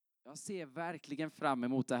Jag ser verkligen fram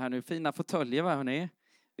emot det här nu. Fina fåtöljer, va hörni?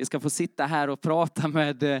 Vi ska få sitta här och prata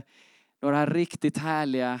med några riktigt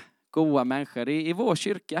härliga, goda människor i vår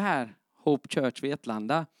kyrka här, Hope Church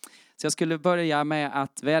Vetlanda. Så jag skulle börja med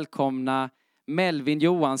att välkomna Melvin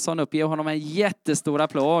Johansson upp. Ge honom en jättestor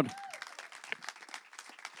applåd.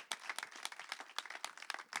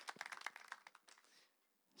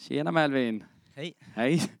 Tjena Melvin. Hej.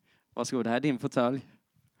 Hej. Varsågod, det här är din fåtölj.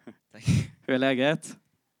 Tack. Hur är läget?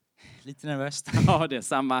 Lite nervöst. Ja, det är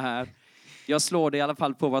samma här. Jag slår dig i alla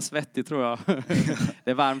fall på att vara svettig, tror jag.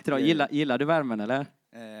 Det är varmt idag. Gillar du värmen, eller?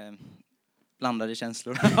 Blandade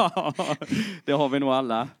känslor. Ja, det har vi nog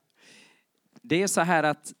alla. Det är så här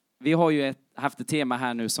att vi har ju haft ett tema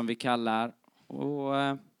här nu som vi kallar, och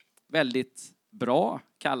väldigt bra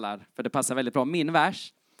kallar, för det passar väldigt bra, min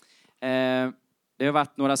vers. Det har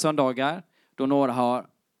varit några söndagar då några har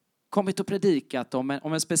kommit och predikat om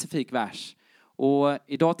en specifik vers. Och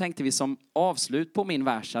idag tänkte vi som avslut på min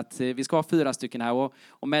vers att vi ska ha 4 stycken här.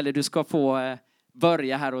 Och Melle, du ska få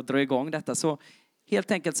börja här och dra igång detta. Så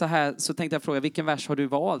helt enkelt så här så tänkte jag fråga, vilken vers har du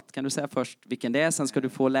valt? Kan du säga först vilken det är? Sen ska du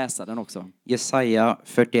få läsa den också. Jesaja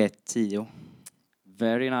 41:10.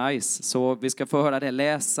 Very nice. Så vi ska få höra det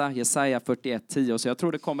läsa. Jesaja 41:10. Så jag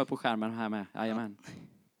tror det kommer på skärmen här med. Jajamän.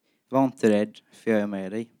 Var inte rädd, för jag är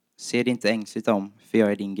med dig. Se dig inte ängsligt om, för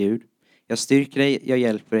jag är din Gud. Jag styrker dig, jag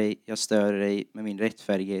hjälper dig, jag stöder dig med min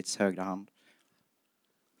rättfärdighets högra hand.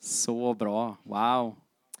 Så bra. Wow.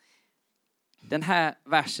 Den här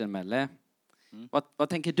versen, Melle. Vad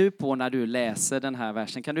tänker du på när du läser den här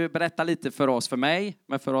versen? Kan du berätta lite för oss, för mig,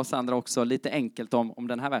 men för oss andra också, lite enkelt om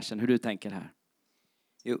den här versen, hur du tänker här?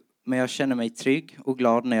 Jo, men jag känner mig trygg och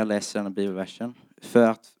glad när jag läser den här bibelversen. För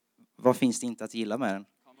att, vad finns det inte att gilla med den?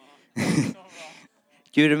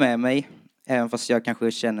 Gud är med mig, även fast jag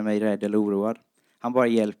kanske känner mig rädd eller oroad. Han bara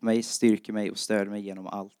hjälper mig, styrker mig och stöder mig genom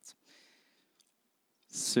allt.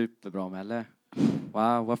 Superbra, Melle.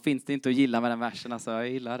 Wow, vad finns det inte att gilla med den versen? Alltså, jag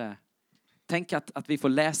gillar det. Tänk att vi får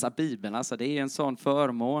läsa Bibeln, alltså, det är en sån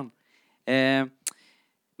förmån.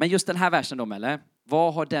 Men just den här versen då, Melle,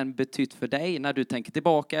 vad har den betytt för dig när du tänker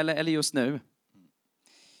tillbaka eller just nu?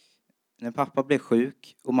 När pappa blev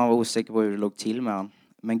sjuk och man var osäker på hur det låg till med han.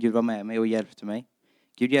 Men Gud var med mig och hjälpte mig.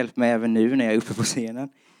 Gud hjälper mig även nu när jag är uppe på scenen.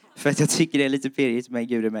 För att jag tycker det är lite pirrigt, men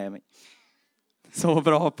Gud är med mig. Så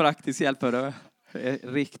bra, praktisk hjälp, du.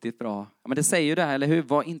 Riktigt bra. Ja, men det säger ju det här, eller hur?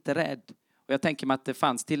 Var inte rädd. Och jag tänker mig att det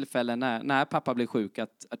fanns tillfällen när pappa blev sjuk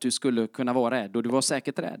att du skulle kunna vara rädd. Och du var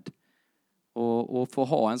säkert rädd. Och få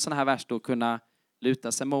ha en sån här vers då, kunna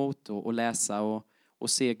luta sig mot och läsa och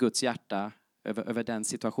se Guds hjärta över den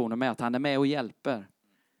situationen med att han är med och hjälper.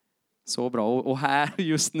 Så bra. Och här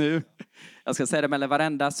just nu, jag ska säga det med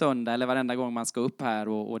varenda söndag eller varenda gång man ska upp här.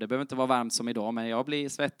 Och det behöver inte vara varmt som idag, men jag blir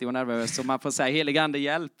svettig och nervös. Så man får säga helig ande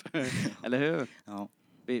hjälp. Eller hur? Ja.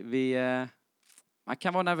 Man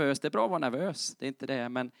kan vara nervös, det är bra att vara nervös. Det är inte det,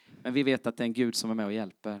 men vi vet att det är en Gud som är med och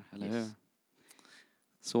hjälper. Eller hur?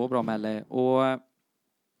 Så bra, Melle. Och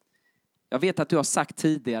jag vet att du har sagt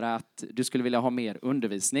tidigare att du skulle vilja ha mer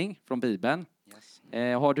undervisning från Bibeln. Yes.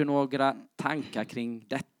 Har du några tankar kring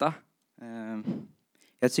detta?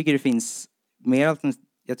 Jag tycker det finns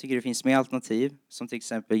mer alternativ. Som till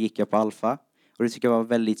exempel gick jag på Alfa. Och det tycker jag var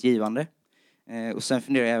väldigt givande. Och sen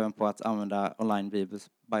funderar jag även på att använda online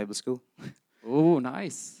Bible School. Oh,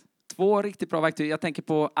 nice. 2 riktigt bra verktyg. Jag tänker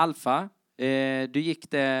på Alfa. Du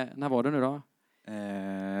gick det, när var det nu då?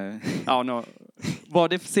 Var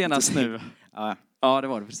det senast nu? Ja, det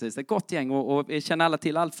var det precis. Ett gott gäng och känner alla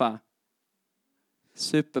till Alfa.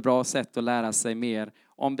 Superbra sätt att lära sig mer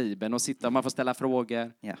om Bibeln och sitta, man får ställa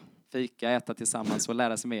frågor, fika, äta tillsammans och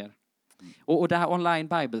lära sig mer. Och det här online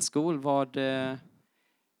Bible School,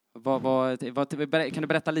 kan du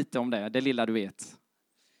berätta lite om det lilla du vet?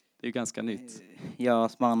 Det är ju ganska nytt. Ja,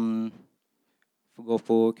 att man får gå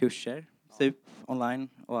på kurser typ online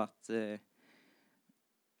och att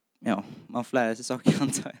man får lära sig saker,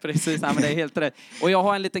 antar jag. Precis, men det är helt rätt. Och jag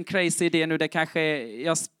har en liten crazy idé nu, det kanske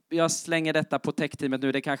jag slänger detta på tech-teamet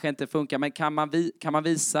nu, det kanske inte funkar, men kan man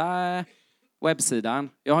visa webbsidan?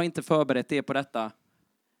 Jag har inte förberett det på detta.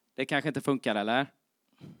 Det kanske inte funkar, eller?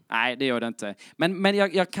 Nej, det gör det inte. Men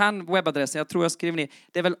jag kan webbadressen, jag tror jag skriver ner.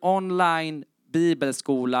 Det är väl online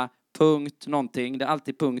bibelskola .någonting. Det är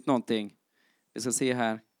alltid .någonting. Vi ska se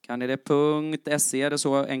här. Kan ni det? .se, är det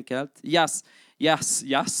så enkelt? Yes.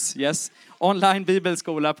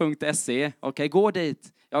 Onlinebibelskola.se. Okej, gå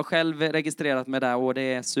dit. Jag har själv registrerat mig där och det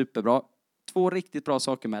är superbra. 2 riktigt bra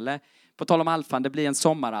saker, Melle. På tal om alfan, det blir en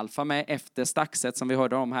sommaralfa med efter Staxet som vi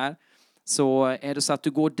hörde om här. Så är det så att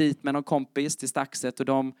du går dit med någon kompis till Staxet och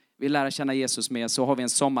de vill lära känna Jesus mer, så har vi en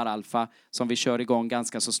sommaralfa som vi kör igång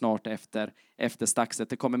ganska så snart efter Staxet.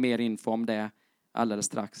 Det kommer mer info om det alldeles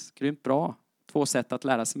strax. Grymt bra. 2 sätt att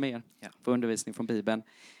lära sig mer på undervisning från Bibeln.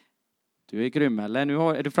 Du är grym, eller? Nu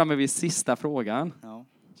är du framme vid sista frågan. Ja.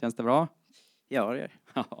 Känns det bra? Ja, det gör det.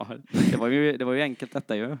 Ja, det var ju enkelt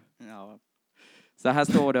detta ju. Ja. Så här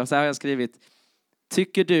står det, och så här har jag skrivit.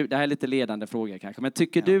 Tycker du, det här är lite ledande fråga kanske, men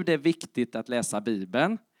tycker du det är viktigt att läsa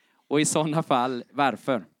Bibeln? Och i sådana fall,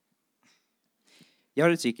 varför? Ja,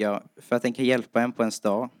 det tycker jag. För att den kan hjälpa en på ens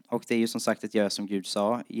dag. Och det är ju som sagt att göra som Gud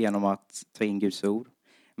sa genom att ta in Guds ord.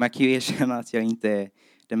 Man kan ju erkänna att jag inte är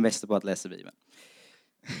den bästa på att läsa Bibeln.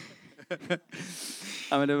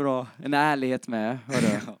 Ja, men det är bra. En ärlighet med,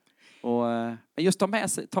 hörru. Och just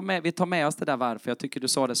vi tar med oss det där varför. Jag tycker du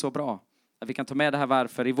sa det så bra. Att vi kan ta med det här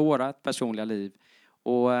varför i våra personliga liv.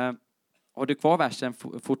 Och har du kvar versen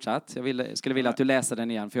fortsatt? Jag skulle vilja att du läser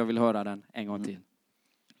den igen, för jag vill höra den en gång till.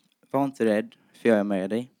 Var inte rädd, för jag är med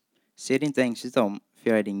dig. Se dig inte ängsligt om, för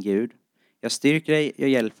jag är din Gud. Jag styrker dig, jag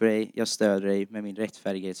hjälper dig, jag stöder dig med min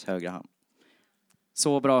rättfärdighets högra hand.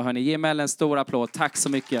 Så bra, hörni. Ge Mel en stor applåd. Tack så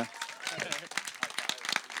mycket.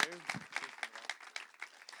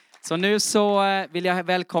 Så nu så vill jag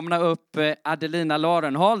välkomna upp Adelina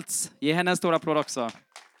Larenholtz. Ge henne en stor applåd också.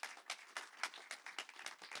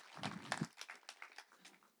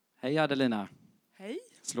 Hej Adelina. Hej.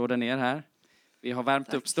 Slå dig ner här. Vi har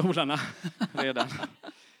värmt upp stolarna redan.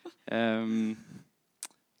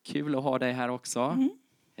 Kul att ha dig här också.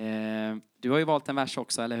 Du har ju valt en vers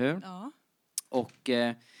också, eller hur? Ja. Och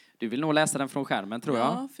du vill nog läsa den från skärmen, tror jag.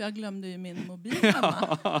 Ja, för jag glömde ju min mobil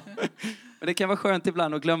hemma. Men det kan vara skönt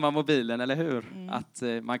ibland att glömma mobilen, eller hur? Att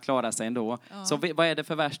man klarar sig ändå. Ja. Så vad är det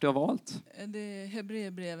för vers du har valt? Det är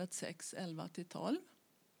Hebreerbrevet 6, 11-12.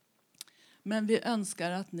 Men vi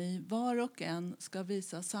önskar att ni var och en ska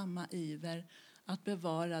visa samma iver att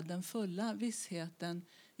bevara den fulla vissheten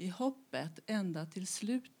i hoppet ända till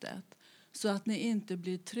slutet. Så att ni inte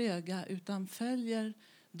blir tröga utan följer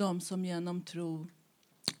de som genom tro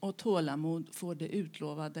och tålamod får det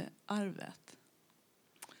utlovade arvet.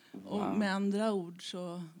 Wow. Och med andra ord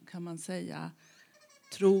så kan man säga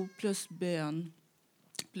tro plus bön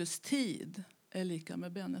plus tid är lika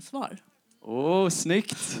med bönesvar.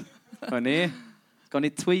 Snyggt! Hörrni, ska ni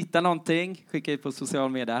tweeta någonting? Skicka ut på social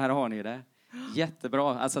media. Här har ni det.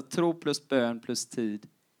 Jättebra. Alltså tro plus bön plus tid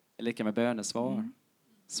är lika med bönesvar.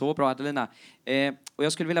 Så bra, Adelina. Och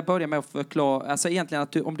jag skulle vilja börja med att förklara, alltså egentligen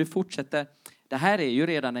att om du fortsätter, det här är ju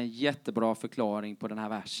redan en jättebra förklaring på den här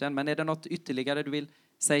versen, men är det något ytterligare du vill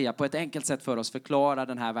säga på ett enkelt sätt för oss, förklara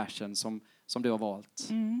den här versen som du har valt?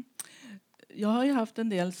 Jag har ju haft en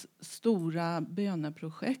del stora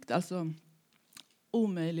böneprojekt, alltså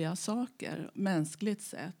omöjliga saker mänskligt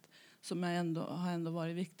sett, som har ändå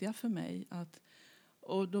varit viktiga för mig.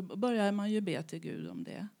 Och då börjar man ju be till Gud om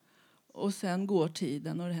det. Och sen går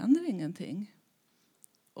tiden och det händer ingenting.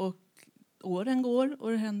 Och åren går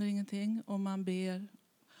och det händer ingenting. Och man ber.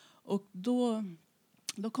 Och då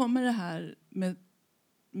kommer det här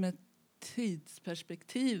med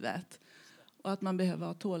tidsperspektivet. Och att man behöver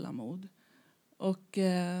ha tålamod. Och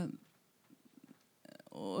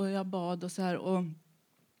jag bad och så här. Och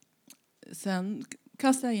sen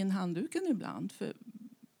kastade jag in handduken ibland.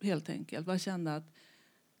 Helt enkelt. Jag kände att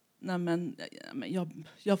nej, men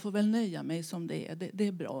jag får väl nöja mig som det är. Det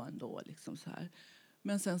är bra ändå. Liksom så här.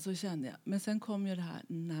 Men sen så kände jag. Men sen kom ju det här.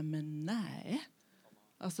 Nej.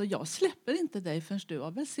 Alltså jag släpper inte dig förrän du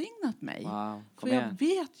har välsignat mig. Wow, för jag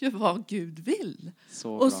vet ju vad Gud vill.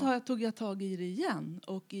 Så tog jag tag i det igen.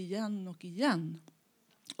 Och igen och igen.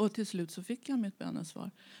 Och till slut så fick jag mitt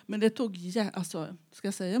bönesvar. Men det tog, ska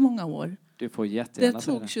jag säga många år? Du får jättegärna det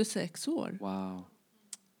tog 26 år. Wow.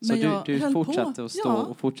 Men så du fortsatte att stå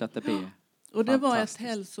och fortsatte be? Och det var ett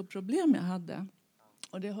hälsoproblem jag hade.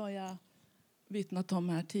 Och det har jag vittnat om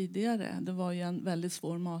här tidigare. Det var ju en väldigt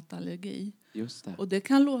svår matallergi. Just det. Och det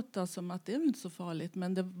kan låta som att det är inte så farligt.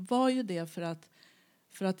 Men det var ju det för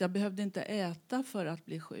att jag behövde inte äta för att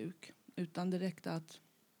bli sjuk. Utan det räckte att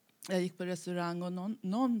jag gick på restaurang och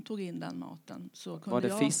någon tog in den maten. Så kunde var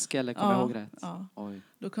det fisk eller kommer jag ihåg rätt? Ja. Oj.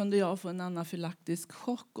 Då kunde jag få en anafylaktisk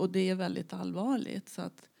chock. Och det är väldigt allvarligt. Så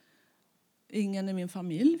att ingen i min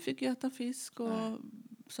familj fick äta fisk och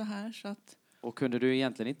så här. Så att och kunde du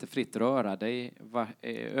egentligen inte fritt röra dig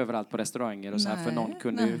överallt på restauranger och så här? För någon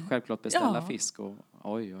kunde ju självklart beställa fisk. Och,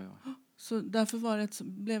 oj. Så därför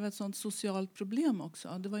blev ett sånt socialt problem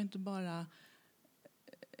också. Det var inte bara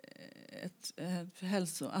ett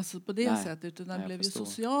hälso, alltså på det sättet, utan det blev ju ett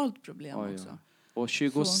socialt problem också. Och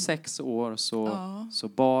 26 år så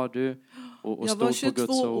bad du och stod på Guds ord. Jag var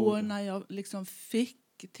 22 år när jag liksom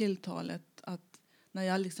fick tilltalet att När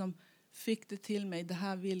jag liksom fick det till mig, det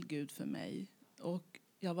här vill Gud för mig. Och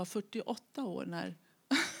jag var 48 år när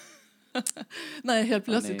jag helt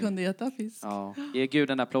plötsligt kunde äta fisk. Ja, ge Gud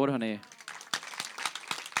en applåd, hörni.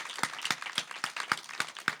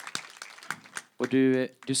 Och du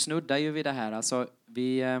snuddar ju vid det här. Alltså,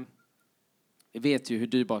 vi vet ju hur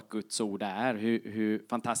dyrbart Guds ord är, hur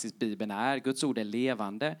fantastisk Bibeln är. Guds ord är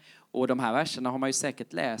levande. Och de här verserna har man ju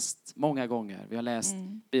säkert läst många gånger. Vi har läst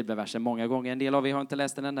bibelverser många gånger. En del av er har inte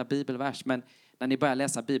läst en enda bibelvers. Men när ni börjar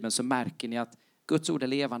läsa Bibeln så märker ni att Guds ord är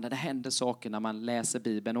levande. Det händer saker när man läser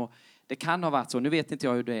Bibeln. Och det kan ha varit så. Nu vet inte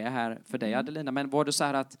jag hur det är här för dig, Adelina. Men var det så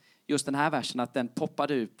här att just den här versen, att den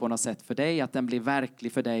poppade ut på något sätt för dig? Att den blir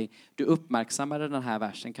verklig för dig? Du uppmärksammade den här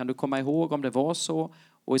versen. Kan du komma ihåg om det var så?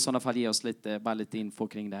 Och i sådana fall ge oss bara lite info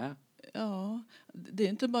kring det här. Ja, det är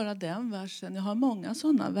inte bara den versen. Jag har många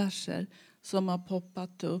sådana verser som har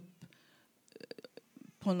poppat upp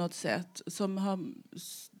på något sätt. Som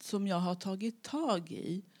jag har tagit tag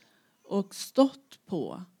i och stått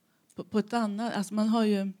på ett annat. Alltså man har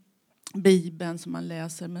ju Bibeln som man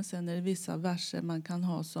läser, men sen är det vissa verser man kan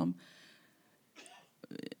ha som,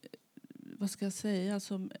 vad ska jag säga,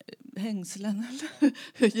 som hängslen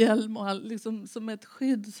eller hjälm och liksom som ett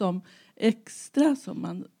skydd som extra som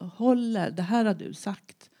man håller. Det här har du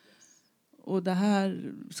sagt. Och det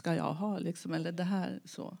här ska jag ha liksom, eller det här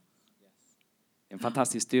så. En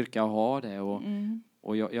fantastisk styrka att ha det.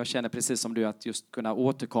 Och jag känner precis som du att just kunna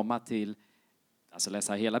återkomma till, alltså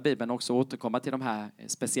läsa hela Bibeln, också återkomma till de här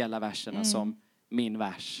speciella verserna som min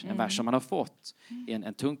vers. En vers som man har fått i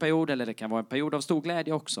en tung period, eller det kan vara en period av stor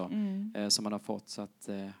glädje också som man har fått. Så att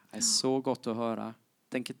det är så gott att höra.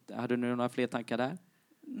 Hade du några fler tankar där?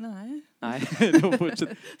 Nej.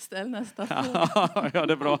 Ställ nästa fråga. Ja,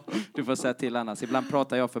 det är bra. Du får säga till annars. Ibland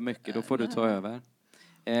pratar jag för mycket, då får du ta över.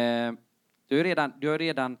 Du har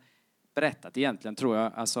redan berättat egentligen, tror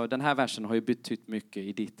jag. Alltså, den här versen har ju betytt mycket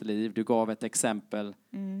i ditt liv. Du gav ett exempel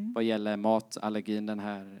vad gäller matallergin, den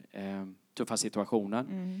här tuffa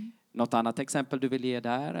situationen. Något annat exempel du vill ge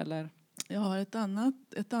där, eller? Jag har ett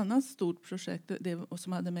annat stort projekt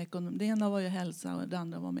som hade med ekonomi. Det ena var ju hälsa och det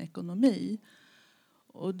andra var med ekonomi.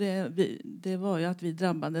 Och det var ju att vi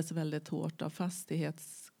drabbades väldigt hårt av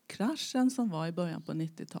fastighetskraschen som var i början på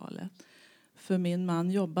 90-talet. För min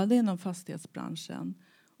man jobbade inom fastighetsbranschen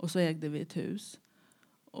och så ägde vi ett hus.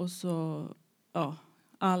 Och så, ja,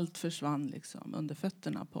 allt försvann liksom under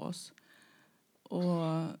fötterna på oss.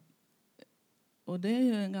 Och det är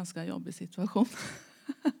ju en ganska jobbig situation.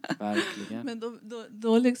 Verkligen. Men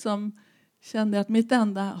då liksom kände jag att mitt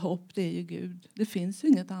enda hopp, det är ju Gud. Det finns ju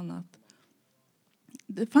inget annat.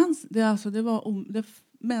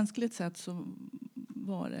 Mänskligt sett så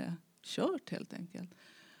var det kört helt enkelt.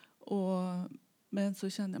 Men så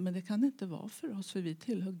kände jag, men det kan inte vara för oss, för vi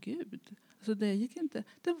tillhör Gud. Så det gick inte.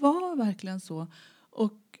 Det var verkligen så.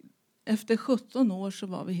 Och efter 17 år så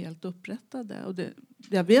var vi helt upprättade. Och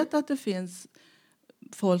jag vet att det finns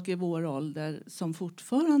folk i vår ålder som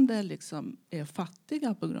fortfarande liksom är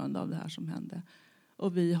fattiga på grund av det här som hände.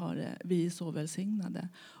 Och vi är så välsignade.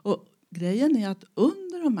 Och grejen är att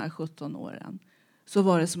under de här 17 åren så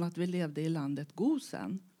var det som att vi levde i landet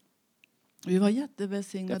Gosen. Vi var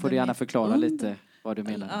jättevälsignade. Jag får du gärna förklara lite vad du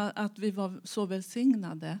menar. Att vi var så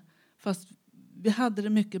välsignade. Fast vi hade det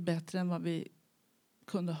mycket bättre än vad vi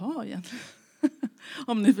kunde ha egentligen.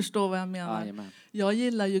 Om ni förstår vad jag menar. Jajamän. Jag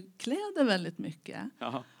gillar ju kläder väldigt mycket.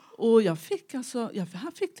 Jaha. Och jag fick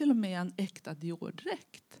till och med en äkta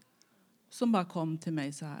Dior-dräkt. Som bara kom till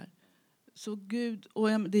mig så här. Så Gud,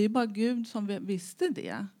 och det är bara Gud som visste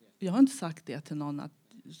det. Jag har inte sagt det till någon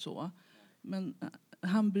så. Men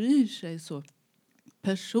han bryr sig så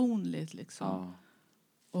personligt liksom. Ja.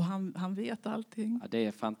 Och han vet allting. Ja, det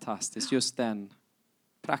är fantastiskt. Just den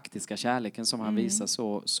praktiska kärleken som han visar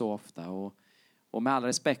så ofta. Och med all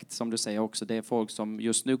respekt, som du säger också, det är folk som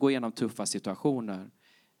just nu går igenom tuffa situationer.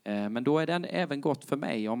 Men då är det även gott för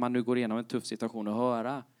mig, om man nu går igenom en tuff situation, att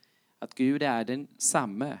höra att Gud är den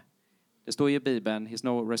samme. Det står ju i Bibeln, he's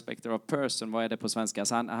no respecter of person. Vad är det på svenska?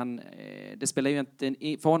 Så det spelar ju inte,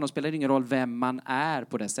 för honom spelar det ingen roll vem man är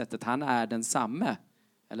på det sättet. Han är den samme,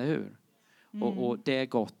 eller hur? Och det är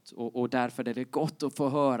gott. Och därför är det gott att få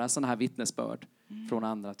höra sådana här vittnesbörd från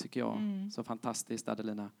andra, tycker jag. Så fantastiskt,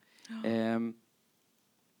 Adelina.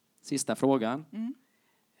 Sista frågan.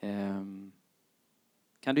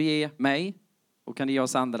 Kan du ge mig och kan du ge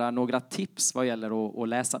oss andra några tips vad gäller att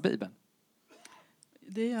läsa Bibeln?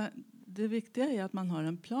 Det viktiga är att man har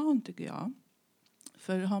en plan, tycker jag.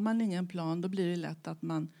 För har man ingen plan, då blir det lätt att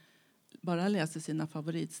man bara läser sina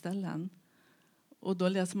favoritställen. Och då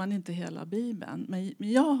läser man inte hela Bibeln. Men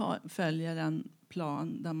jag följer en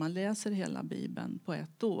plan där man läser hela Bibeln på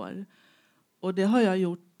ett år. Och det har jag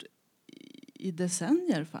gjort i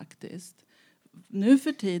decennier faktiskt. Nu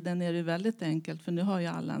för tiden är det väldigt enkelt, för nu har ju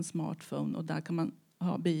alla en smartphone och där kan man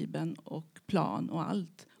ha Bibeln och plan och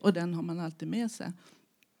allt. Och den har man alltid med sig.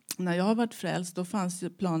 När jag har varit frälst då fanns ju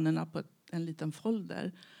planerna på en liten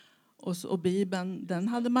folder. Och Bibeln, den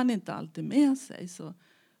hade man inte alltid med sig.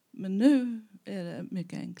 Men nu är det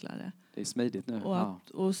mycket enklare. Det är smidigt nu.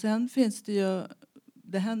 Och sen finns det ju,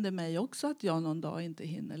 det händer mig också att jag någon dag inte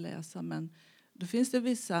hinner läsa. Men då finns det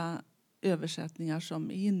vissa översättningar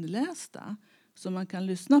som är inlästa. Så man kan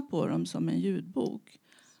lyssna på dem som en ljudbok.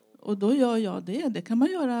 Och då gör jag det. Det kan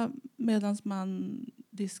man göra medan man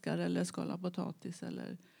diskar eller skalar potatis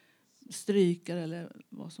eller stryker eller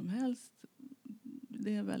vad som helst.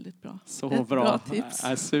 Det är väldigt bra. Så bra tips.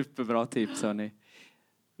 Ja, superbra tips, hörni.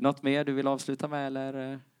 Något mer du vill avsluta med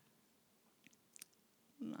eller?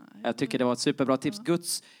 Nej. Jag tycker det var ett superbra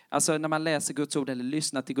tips. Alltså när man läser Guds ord eller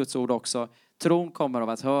lyssnar till Guds ord också. Tron kommer av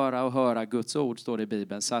att höra och höra Guds ord, står det i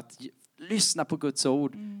Bibeln. Så att lyssna på Guds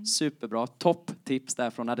ord. Superbra. Topptips där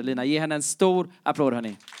från Adelina. Ge henne en stor applåd,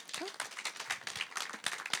 hörni.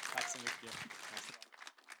 Tack så mycket.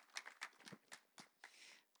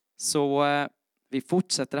 Så vi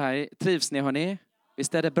fortsätter här. Trivs ni, hörni?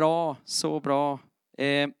 Visst är det bra? Så bra.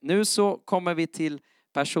 Nu så kommer vi till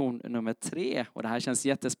person nummer 3. Och det här känns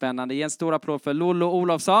jättespännande. Ge en stor applåd för Lollo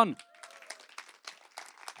Olofsson.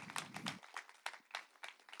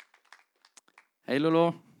 Hej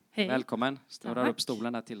Lollo. Hej. Välkommen. Snurrar upp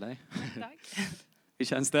stolen här till dig. Tack. Hur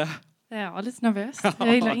känns det? Ja, lite nervös.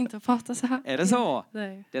 Jag gillar inte att prata så här. Är det så?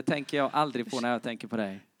 Nej. Det tänker jag aldrig på när jag tänker på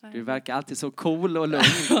dig. Nej. Du verkar alltid så cool och lugn.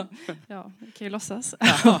 Ja, det kan ju låtsas.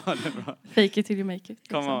 Ja, det är bra. Fake it till you make it.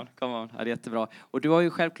 Come on. Ja, det är jättebra. Och du har ju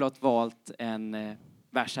självklart valt en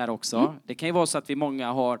vers här också. Det kan ju vara så att vi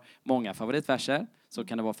många har många favoritverser. Så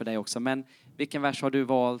kan det vara för dig också. Men vilken vers har du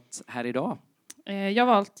valt här idag? Jag har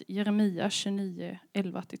valt Jeremia 29,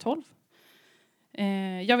 11-12.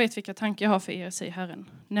 Jag vet vilka tankar jag har för er, säger Herren.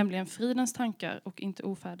 Nämligen fridens tankar och inte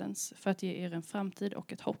ofärdens, för att ge er en framtid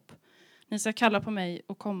och ett hopp. Ni ska kalla på mig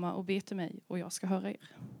och komma och be till mig och jag ska höra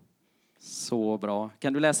er. Så bra.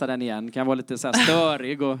 Kan du läsa den igen? Kan vara lite så här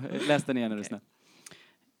störig och läs den igen när du är snäll.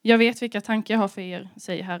 Jag vet vilka tankar jag har för er,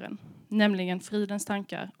 säger Herren. Nämligen fridens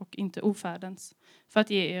tankar och inte ofärdens, för att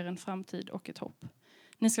ge er en framtid och ett hopp.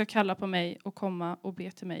 Ni ska kalla på mig och komma och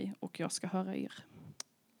be till mig och jag ska höra er.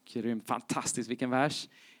 Grymt, fantastiskt, vilken vers.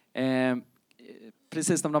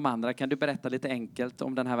 Precis som de andra, kan du berätta lite enkelt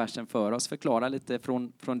om den här versen för oss? Förklara lite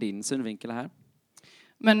från din synvinkel här.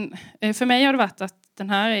 Men för mig har det varit att den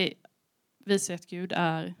här visar att Gud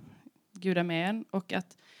är med en. Och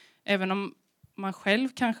att även om man själv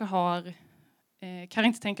kanske kan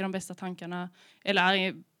inte tänka de bästa tankarna.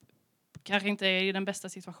 Eller kanske inte är i den bästa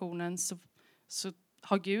situationen. Så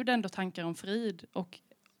har Gud ändå tankar om frid och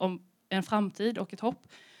om en framtid och ett hopp.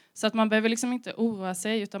 Så att man behöver liksom inte oroa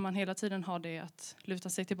sig, utan man hela tiden har det att luta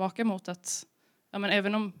sig tillbaka mot att ja, men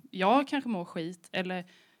även om jag kanske mår skit eller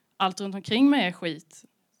allt runt omkring mig är skit,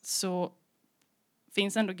 så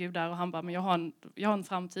finns ändå Gud där och han bara, men jag har en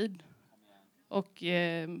framtid. Och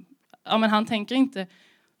ja, men han tänker inte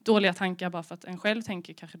dåliga tankar bara för att en själv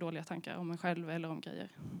tänker kanske dåliga tankar om en själv eller om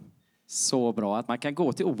grejer. Så bra att man kan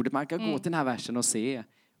gå till ordet, man kan gå till den här versen och se,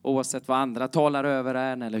 oavsett vad andra talar över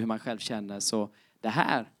en eller hur man själv känner, så det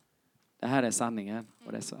här är sanningen.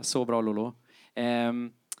 Och det är så bra, Lollo.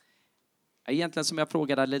 Egentligen som jag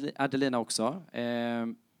frågade Adelina också,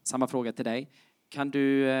 samma fråga till dig.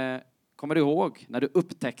 Kommer du ihåg när du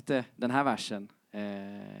upptäckte den här versen?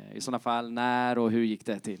 I sådana fall, när och hur gick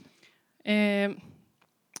det till?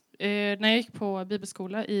 När jag gick på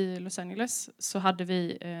bibelskola i Los Angeles så hade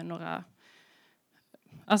vi några...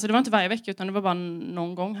 Alltså det var inte varje vecka, utan det var bara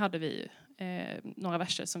någon gång hade vi några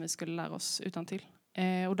verser som vi skulle lära oss utantill.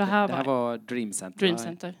 Och det här var Dream Center. Dream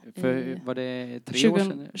Center. Var det 3 år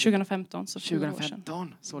sedan? 2015. Så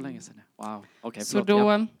 2015, så länge sedan. Wow. Okay, så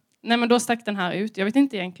då, men då stack den här ut. Jag vet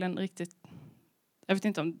inte egentligen riktigt. Jag vet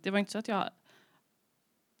inte om det var inte så att jag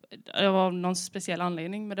var någon speciell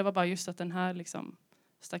anledning, men det var bara just att den här liksom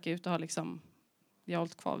stack ut och har liksom jag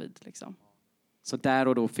hållit kvar vid liksom. Så där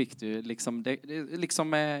och då fick du liksom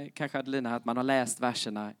kanske Adelina att man har läst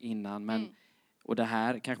verserna innan, men och det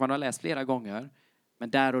här kanske man har läst flera gånger, men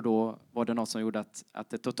där och då var det något som gjorde att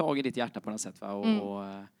det tog tag i ditt hjärta på något sätt, va?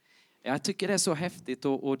 Och jag tycker det är så häftigt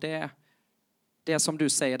och det som du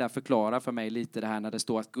säger där förklarar för mig lite det här när det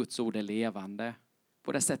står att Guds ord är levande.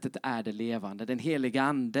 På det sättet är det levande. Den heliga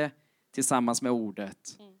ande tillsammans med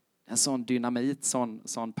ordet. En sån dynamit,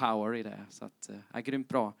 sån power i det. Så att, grymt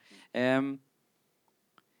bra.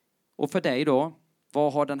 Och för dig då,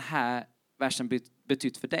 vad har den här versen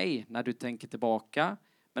betytt för dig när du tänker tillbaka?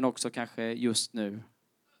 Men också kanske just nu.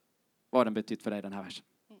 Vad har den betytt för dig, den här versen?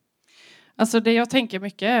 Alltså det jag tänker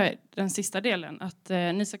mycket är den sista delen. Att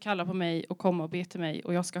ni ska kalla på mig och komma och be till mig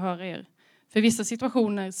och jag ska höra er. För i vissa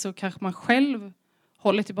situationer så kanske man själv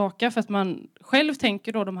håller tillbaka för att man själv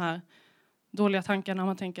tänker då de här dåliga tankarna.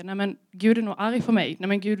 Man tänker, nej men Gud är nog arg på mig. Nej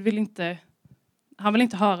men Gud vill inte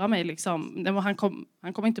höra mig liksom.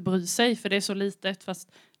 Han kommer inte bry sig för det är så litet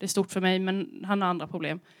fast det är stort för mig men han har andra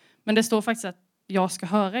problem. Men det står faktiskt att jag ska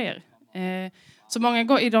höra er. Så många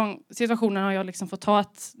gånger i de situationerna har jag liksom fått ta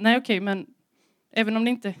att nej okej, men även om det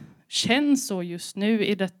inte känns så just nu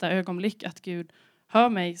i detta ögonblick att Gud hör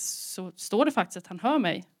mig så står det faktiskt att han hör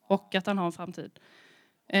mig och att han har en framtid.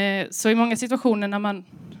 Så i många situationer när men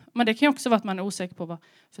det kan ju också vara att man är osäker på vad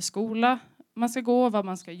för skola man ska gå, vad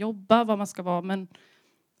man ska jobba, vad man ska vara. Men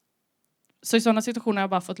så i sådana situationer har jag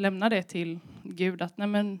bara fått lämna det till Gud att nej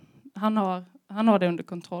men han har det under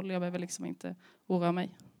kontroll. Jag behöver liksom inte oroa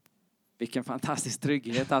mig. Vilken fantastisk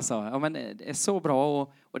trygghet alltså. Ja, men det är så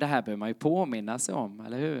bra och det här behöver man ju påminna sig om,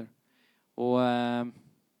 eller hur? Och, alltså,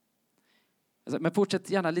 men fortsätt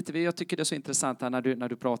gärna lite. Jag tycker det är så intressant här när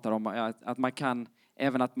du pratar om att man kan,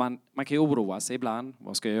 även att man kan ju oroa sig ibland.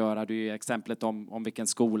 Vad ska jag göra? Du är exemplet om vilken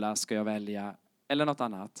skola ska jag välja eller något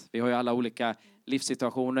annat. Vi har ju alla olika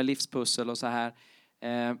livssituationer, livspussel och så här.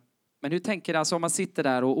 Men hur tänker du alltså om man sitter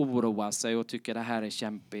där och oroar sig och tycker det här är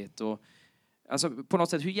kämpigt och alltså på något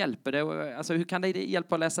sätt, hur hjälper det? Alltså hur kan det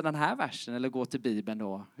hjälpa att läsa den här versen eller gå till Bibeln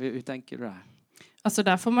då? Hur tänker du där? Alltså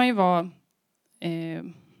där får man ju vara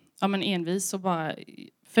envis och bara...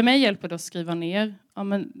 För mig hjälper det att skriva ner. Ja,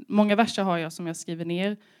 men många verser har jag som jag skriver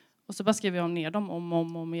ner. Och så bara skriver jag ner dem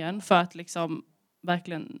om igen för att liksom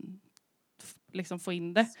verkligen liksom få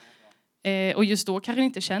in det. Och just då kanske det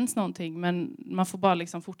inte känns någonting. Men man får bara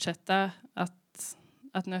liksom fortsätta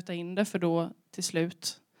att nöta in det för då till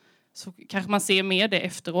slut så kanske man ser mer det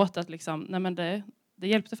efteråt att liksom, nej men det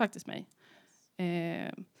hjälpte faktiskt mig.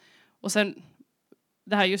 Och sen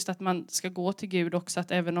det här just att man ska gå till Gud också,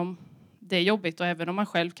 att även om det är jobbigt och även om man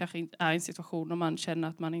själv kanske inte är i en situation och man känner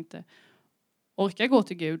att man inte orkar gå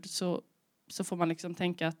till Gud så får man liksom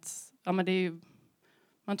tänka att ja men det är ju,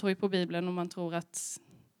 man tror ju på Bibeln och man tror att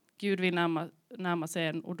Gud vill närma sig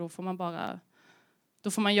en och då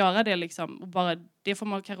får man göra det liksom och bara det får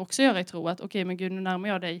man kanske också göra i tro att okej, men Gud, nu närmar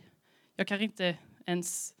jag dig. Jag kanske inte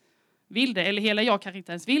ens vill det, eller hela jag kanske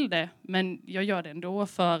inte ens vill det, men jag gör det ändå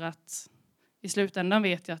för att i slutändan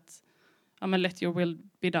vet jag att ja, men let your will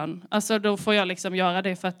be done. Alltså då får jag liksom göra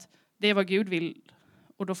det för att det är vad Gud vill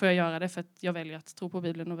och då får jag göra det för att jag väljer att tro på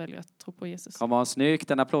Bibeln och väljer att tro på Jesus. Kom on,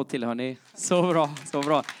 snyggt, en applåd till hörni. Så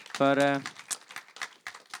bra. För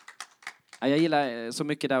jag gillar så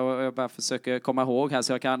mycket där och jag bara försöker komma ihåg här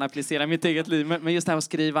så jag kan applicera mitt eget liv. Men just det här att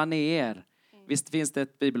skriva ner. Visst finns det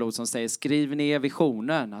ett bibelord som säger skriv ner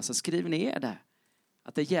visionen. Alltså skriv ner det.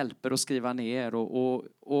 Att det hjälper att skriva ner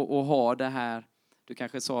och ha det här. Du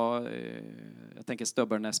kanske sa, jag tänker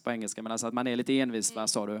stubbornness på engelska, men alltså att man är lite envis, va,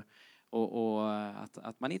 sa du. Och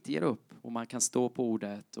att man inte ger upp och man kan stå på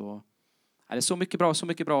ordet. Och, det är så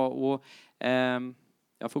mycket bra. Och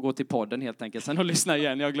jag får gå till podden helt enkelt sen och lyssna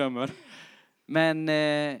igen, jag glömmer. Men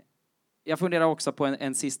jag funderar också på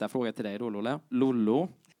en sista fråga till dig då, Lollo.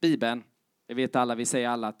 Bibeln. Det vet alla, vi säger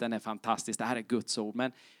alla att den är fantastisk. Det här är Guds ord.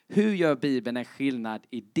 Men hur gör Bibeln en skillnad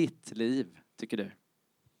i ditt liv, tycker du?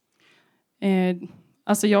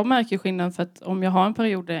 Alltså jag märker skillnad för att om jag har en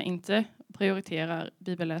period där jag inte prioriterar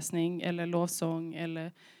bibelläsning eller lovsång.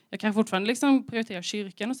 Eller, jag kan fortfarande liksom prioritera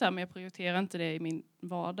kyrkan och så här, men jag prioriterar inte det i min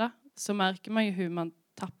vardag. Så märker man ju hur man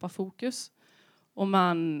tappar fokus. Och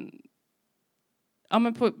man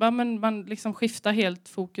liksom skiftar helt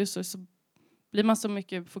fokus och så blir man så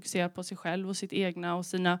mycket fokuserad på sig själv och sitt egna och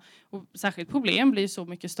sina, och särskilt problem blir så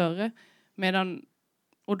mycket större.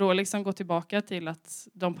 Och då liksom gå tillbaka till att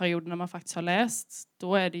de perioderna man faktiskt har läst,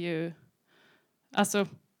 då är det ju, alltså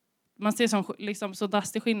man ser som liksom så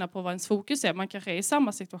drastisk skillnad på vad ens fokus är. Man kanske är i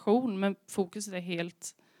samma situation men fokuset är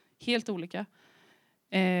helt olika.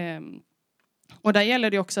 Och där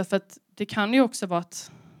gäller det också för att det kan ju också vara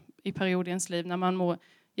att i perioder i ens liv när man mår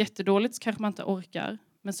jättedåligt så kanske man inte orkar.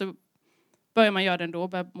 Men så börjar man göra det ändå och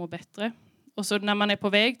börjar må bättre. Och så när man är på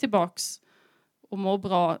väg tillbaks och mår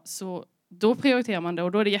bra så då prioriterar man det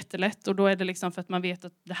och då är det jättelätt. Och då är det liksom för att man vet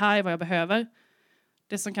att det här är vad jag behöver.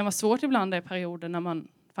 Det som kan vara svårt ibland är perioder när man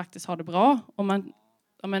faktiskt har det bra. Och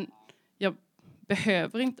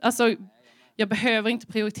jag behöver inte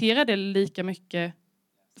prioritera det lika mycket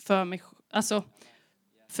för mig. Alltså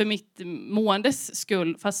för mitt måendes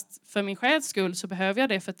skull. Fast för min själs skull så behöver jag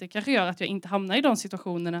det. För att det kanske gör att jag inte hamnar i de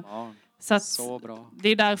situationerna. Ja. Så att Så bra. det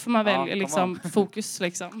är därför man Ja, väljer liksom fokus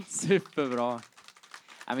liksom. Superbra.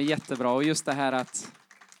 Ja, men jättebra. Och just det här att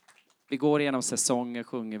vi går igenom säsonger,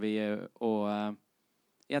 sjunger vi. Och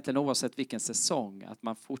egentligen oavsett vilken säsong, att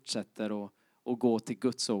man fortsätter att gå till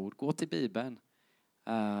Guds ord. Gå till Bibeln.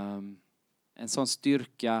 En sån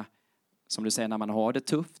styrka, som du säger, när man har det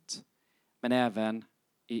tufft. Men även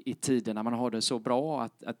i tider när man har det så bra.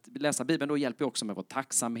 Att läsa Bibeln då hjälper också med vår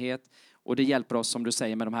tacksamhet. Och det hjälper oss, som du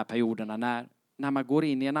säger, med de här perioderna när man går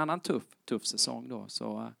in i en annan tuff säsong då.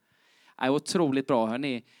 Så otroligt bra,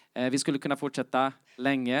 hörni. Vi skulle kunna fortsätta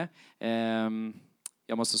länge.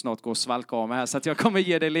 Jag måste snart gå och svalka av mig här, så att jag kommer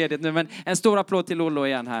ge dig ledigt nu. Men en stor applåd till Lollo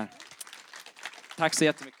igen här. Tack så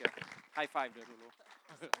jättemycket. High five då, Lollo.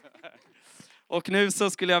 Och nu så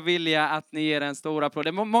skulle jag vilja att ni ger en stor applåd. Det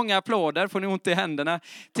är många applåder, får ni ont i händerna.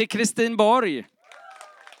 Till Kristin Borg.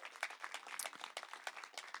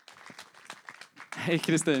 Hej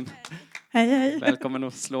Kristin. Hej, hej. Välkommen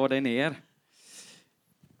att slå dig ner.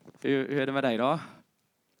 Hur är det med dig då?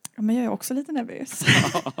 Ja, men jag är också lite nervös.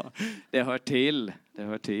 Det hör till. Det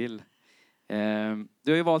hör till.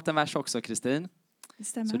 Du har ju valt en vers också, Kristin. Det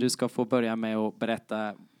stämmer. Så du ska få börja med att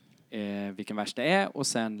berätta vilken vers det är och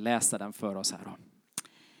sen läsa den för oss här då.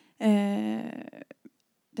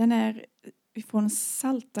 Den är från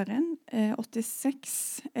Psaltaren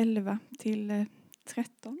 86, 11 till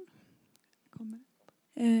 13.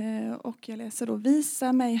 Och jag läser då: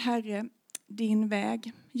 Visa mig, Herre, din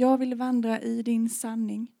väg. Jag vill vandra i din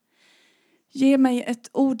sanning. Ge mig ett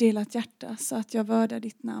odelat hjärta så att jag vördar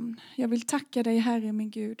ditt namn. Jag vill tacka dig, Herre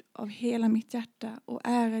min Gud, av hela mitt hjärta och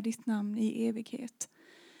ära ditt namn i evighet.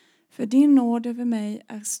 För din nåd över mig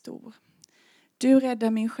är stor. Du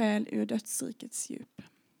räddar min själ ur dödsrikets djup.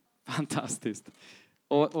 Fantastiskt.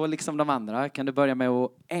 Och liksom de andra, kan du börja med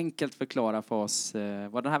att enkelt förklara för oss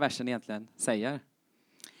vad den här versen egentligen säger?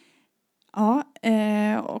 Ja,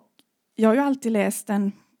 och jag har ju alltid läst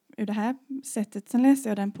den ur det här sättet. Sen läser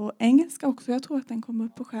jag den på engelska också. Jag tror att den kommer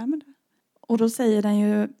upp på skärmen där. Och då säger den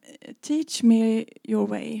ju: Teach me your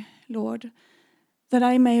way, Lord,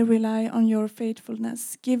 that I may rely on your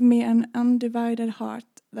faithfulness. Give me an undivided heart,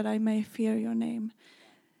 that I may fear your name.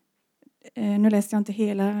 Nu läste jag inte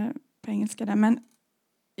hela på engelska där, men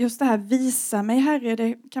just det här visa mig, Herre,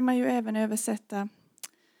 det kan man ju även översätta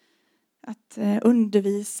att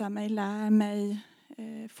undervisa mig, lär mig,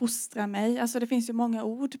 fostra mig. Alltså det finns ju många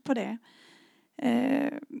ord på det.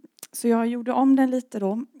 Så jag gjorde om den lite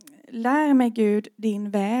då. Lär mig, Gud,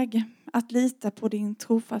 din väg, att lita på din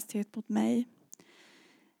trofasthet mot mig.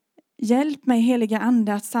 Hjälp mig, heliga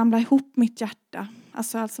ande, att samla ihop mitt hjärta.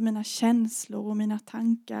 Alltså mina känslor och mina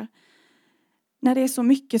tankar. När det är så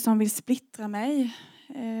mycket som vill splittra mig.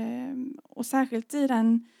 Och särskilt i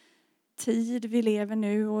den tid vi lever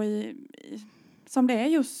nu och som det är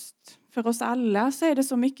just för oss alla, så är det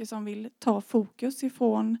så mycket som vill ta fokus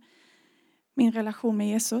ifrån min relation med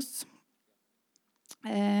Jesus.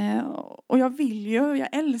 Och jag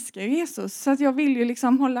älskar ju Jesus, så att jag vill ju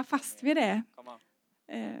liksom hålla fast vid det.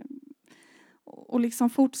 Och liksom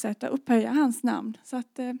fortsätta upphöja hans namn. Så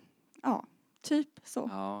att, ja, typ så.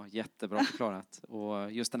 Ja, jättebra förklarat.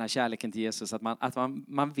 Och just den här kärleken till Jesus, att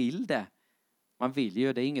man vill det. Man vill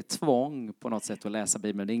ju, det är inget tvång på något sätt att läsa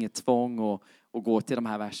Bibeln. Det är inget tvång att gå till de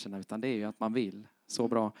här verserna, utan det är ju att man vill. Så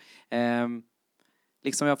bra.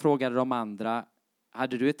 Liksom jag frågade de andra,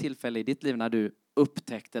 hade du ett tillfälle i ditt liv när du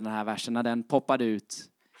upptäckte den här versen, när den poppade ut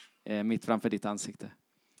mitt framför ditt ansikte?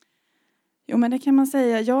 Jo, men det kan man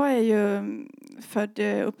säga. Jag är ju född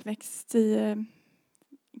uppväxt i en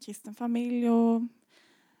kristen familj och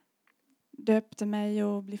döpte mig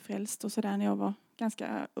och blev frälst och sådär när jag var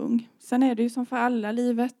ganska ung. Sen är det ju som för alla,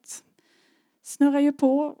 livet snurrar ju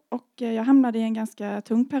på, och jag hamnade i en ganska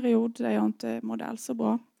tung period där jag inte mådde alls så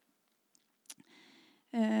bra.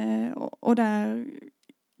 Och där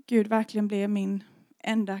Gud verkligen blev min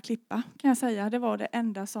enda klippa, kan jag säga. Det var det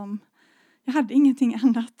enda som, jag hade ingenting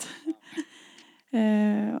annat.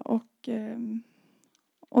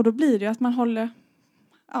 Och då blir det ju att man håller,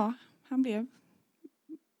 ja, han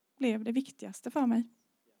blev det viktigaste för mig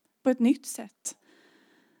på ett nytt sätt.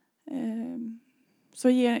 Så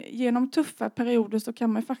genom tuffa perioder så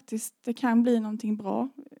kan man faktiskt, det kan bli någonting bra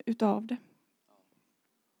utav det.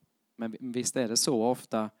 Men visst är det så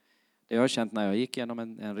ofta, det jag har känt när jag gick igenom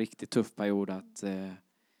en riktigt tuff period, att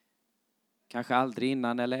kanske aldrig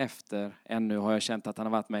innan eller efter ännu har jag känt att han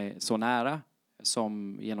har varit mig så nära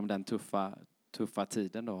som genom den tuffa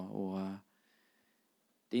tiden då. Och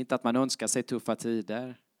det är inte att man önskar sig tuffa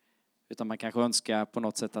tider, utan man kanske önskar på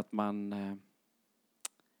något sätt att man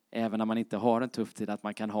även när man inte har en tuff tid, att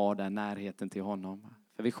man kan ha den närheten till honom.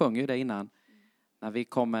 För vi sjöng ju det innan. När vi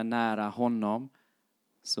kommer nära honom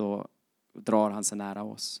så drar han sig nära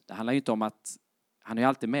oss. Det handlar ju inte om att han är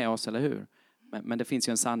alltid med oss, eller hur? Men det finns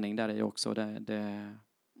ju en sanning där i också. Det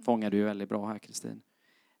fångar du ju väldigt bra här, Kristin.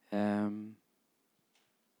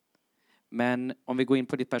 Men om vi går in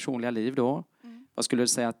på ditt personliga liv då. Vad skulle du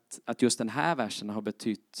säga att just den här versen har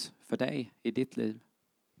betytt för dig i ditt liv?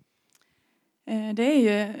 Det är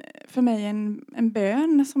ju för mig en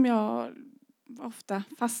bön som jag ofta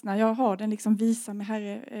fastnar. Jag har den liksom, visa mig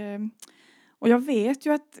Herre. Och jag vet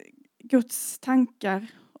ju att Guds tankar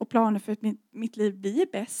och planer för mitt liv blir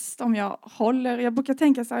bäst om jag brukar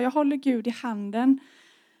tänka så här, jag håller Gud i handen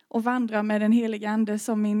och vandrar med den heliga ande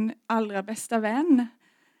som min allra bästa vän.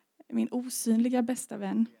 Min osynliga bästa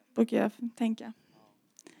vän, brukar jag tänka.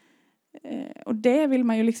 Och det vill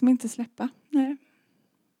man ju liksom inte släppa. Nej.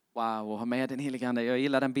 Wow, och ha med den heliga ande. Jag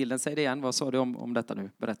gillar den bilden. Säg det igen. Vad sa du om detta nu?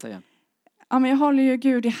 Berätta igen. Ja, men jag håller ju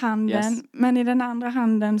Gud i handen. Yes. Men i den andra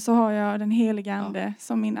handen så har jag den heliga ande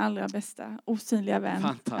som min allra bästa osynliga vän.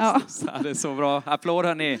 Fantastiskt. Ja. Det är så bra. Applåd,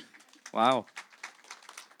 hörni. Wow.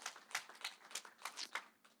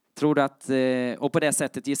 Tror du att, och på det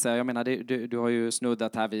sättet gissar jag menar, du har ju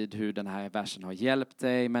snuddat här vid hur den här versen har hjälpt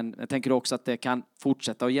dig. Men jag tänker också att det kan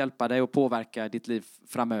fortsätta att hjälpa dig och påverka ditt liv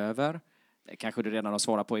framöver. Det kanske du redan har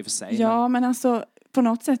svarat på i och för sig. Ja, men alltså på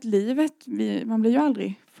något sätt livet, man blir ju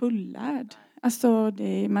aldrig fullärd. Alltså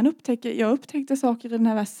jag upptäckte saker i den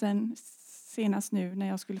här versen senast nu när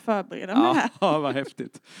jag skulle förbereda mig här. Ja, vad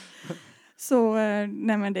häftigt. Så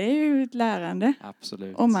nej, men det är ju ett lärande.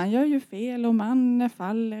 Absolut. Och man gör ju fel och man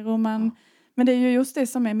faller och man... Men det är ju just det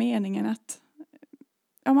som är meningen att...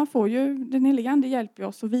 Ja, man får ju... Den heliga ande hjälper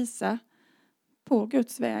oss att visa på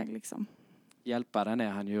Guds väg liksom. Hjälparen är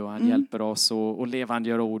han ju, och han hjälper oss och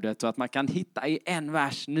levandegör ordet, och att man kan hitta i en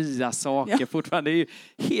vers nya saker fortfarande. Det är ju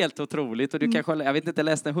helt otroligt, och du kanske, jag vet inte,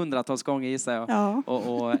 läst den hundratals gånger gissar jag. Ja.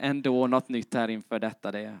 Och ändå något nytt här inför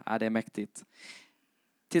detta, det är mäktigt.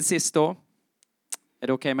 Till sist då, är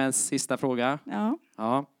det okej med en sista fråga? Ja.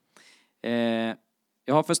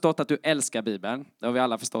 Jag har förstått att du älskar Bibeln. Det har vi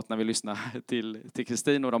alla förstått när vi lyssnar till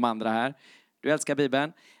Kristin och de andra här. Du älskar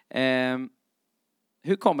Bibeln.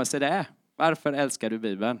 Hur kommer sig det? Varför älskar du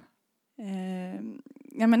Bibeln?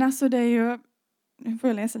 Ja, men alltså det är ju... Nu får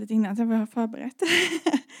jag läsa lite innan så jag har förberett.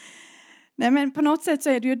 Nej, men på något sätt så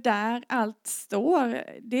är det ju där allt står.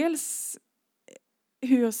 Dels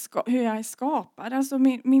hur jag är skapad. Alltså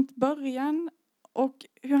min början och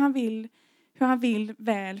hur han vill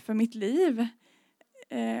väl för mitt liv.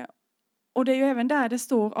 Och det är ju även där det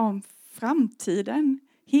står om framtiden.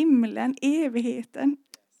 Himlen, evigheten.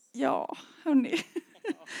 Ja, hörni.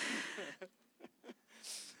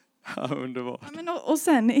 Ja, underbart. Ja, men och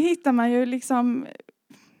sen hittar man ju liksom...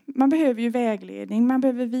 Man behöver ju vägledning, man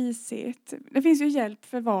behöver vishet. Det finns ju hjälp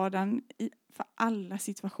för vardagen för alla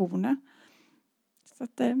situationer. Så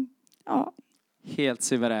att, ja. Helt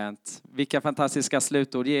suveränt. Vilka fantastiska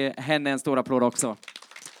slutord. Ge henne en stor applåd också.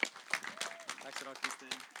 Tack så mycket, Kristin.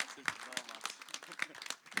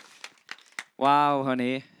 Wow,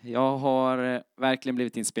 hörni. Jag har verkligen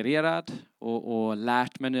blivit inspirerad och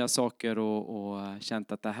lärt mig nya saker och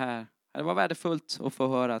känt att det var värdefullt att få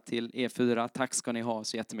höra till E4. Tack ska ni ha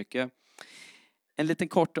så jättemycket. En liten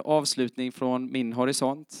kort avslutning från min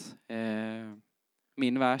horisont.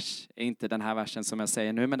 Min vers är inte den här versen som jag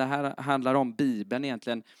säger nu, men det här handlar om Bibeln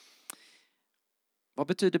egentligen. Vad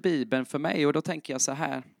betyder Bibeln för mig? Och då tänker jag så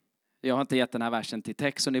här. Jag har inte gett den här versen till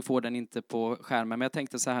text så ni får den inte på skärmen. Men jag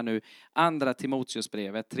tänkte så här nu. Andra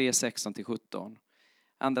Timoteusbrevet 3:16-17.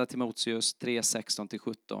 Andra Timoteus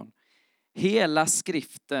 3:16-17. Hela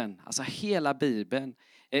skriften, alltså hela Bibeln,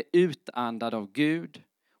 är utandad av Gud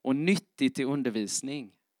och nyttig till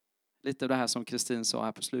undervisning. Lite av det här som Kristin sa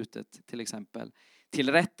här på slutet till exempel.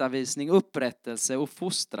 Tillrättavisning, upprättelse och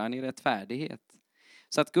fostran i rättfärdighet.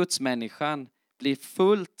 Så att Guds människan blir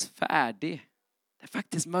fullt färdig. Det är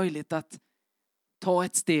faktiskt möjligt att ta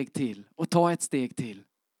ett steg till och ta ett steg till.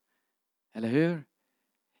 Eller hur?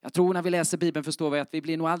 Jag tror när vi läser Bibeln förstår vi att vi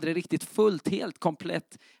blir nog aldrig riktigt fullt, helt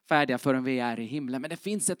komplett färdiga förrän vi är i himlen. Men det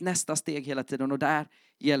finns ett nästa steg hela tiden och där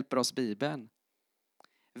hjälper oss Bibeln.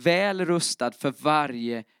 Väl rustad för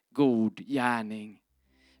varje god gärning.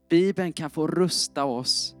 Bibeln kan få rusta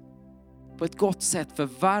oss på ett gott sätt för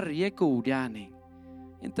varje god gärning.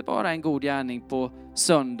 Inte bara en god gärning på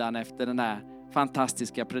söndagen efter den här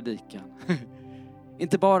fantastiska predikan.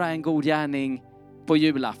 Inte bara en god gärning på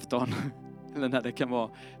julafton. Eller när det kan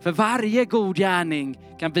vara. För varje god gärning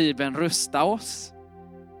kan Bibeln rusta oss.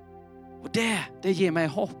 Och det ger mig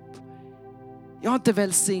hopp. Jag är inte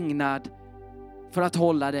välsignad för att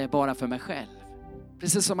hålla det bara för mig själv.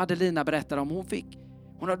 Precis som Adelina berättade om.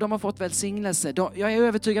 De har fått välsignelse. Jag är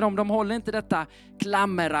övertygad om de håller inte detta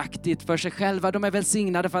klammeraktigt för sig själva. De är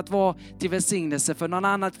välsignade för att vara till välsignelse för någon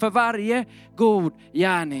annan. För varje god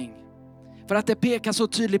gärning. För att det pekar så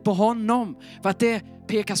tydligt på honom. För att det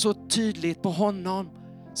pekar så tydligt på honom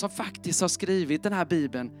som faktiskt har skrivit den här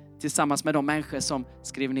Bibeln tillsammans med de människor som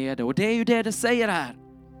skrev ner det. Och det är ju det säger här.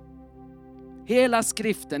 Hela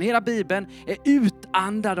skriften, hela Bibeln är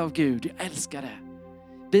utandad av Gud. Jag älskar det.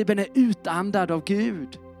 Bibeln är utandad av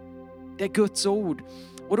Gud. Det är Guds ord.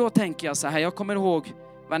 Och då tänker jag så här. Jag kommer ihåg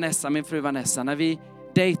Vanessa, min fru Vanessa, när vi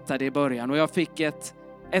dejtade i början. Och jag fick ett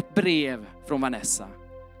brev från Vanessa.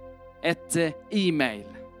 Ett e-mail.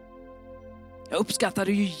 Jag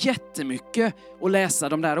uppskattade ju jättemycket att läsa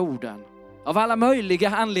de där orden. Av alla möjliga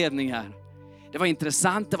anledningar. Det var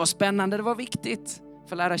intressant, det var spännande, det var viktigt.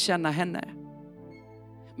 För att lära känna henne.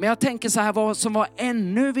 Men jag tänker så här, vad som var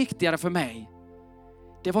ännu viktigare för mig.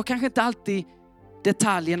 Det var kanske inte alltid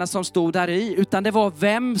detaljerna som stod där i. Utan det var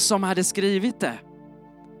vem som hade skrivit det.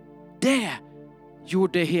 Det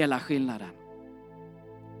gjorde hela skillnaden.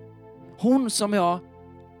 Hon som jag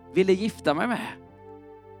ville gifta mig med.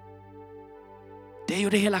 Det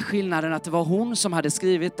gjorde hela skillnaden att det var hon som hade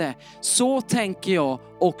skrivit det. Så tänker jag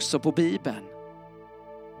också på Bibeln.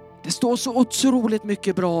 Det står så otroligt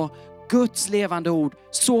mycket bra. Guds levande ord.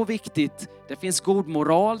 Så viktigt. Det finns god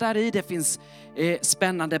moral där i. Det finns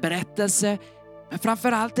spännande berättelse. Men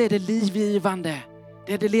framförallt är det livgivande.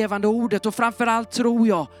 Det är det levande ordet. Och framförallt tror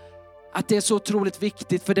jag att det är så otroligt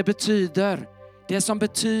viktigt. För det betyder. Det som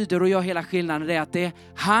betyder och gör hela skillnaden är att det är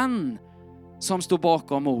han som står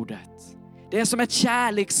bakom ordet. Det är som ett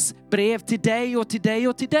kärleksbrev till dig och till dig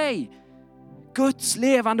och till dig. Guds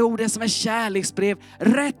levande ord är som ett kärleksbrev.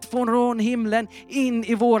 Rätt från himlen in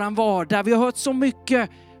i våran vardag. Vi har hört så mycket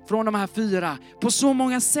från de här 4. På så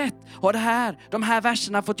många sätt har de här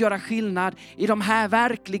verserna fått göra skillnad i de här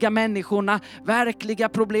verkliga människorna. Verkliga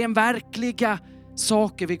problem, verkliga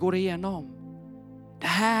saker vi går igenom. Det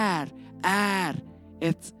här är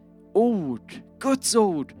ett ord, Guds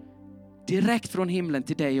ord, direkt från himlen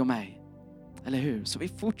till dig och mig. Eller hur? Så vi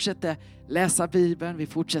fortsätter läsa Bibeln, vi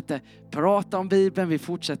fortsätter prata om Bibeln, vi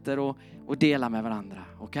fortsätter att dela med varandra.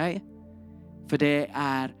 Okej? För det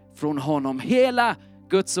är från honom. Hela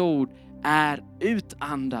Guds ord är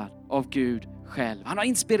utandad av Gud själv. Han har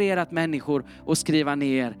inspirerat människor att skriva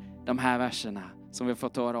ner de här verserna som vi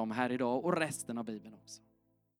får höra om här idag och resten av Bibeln också.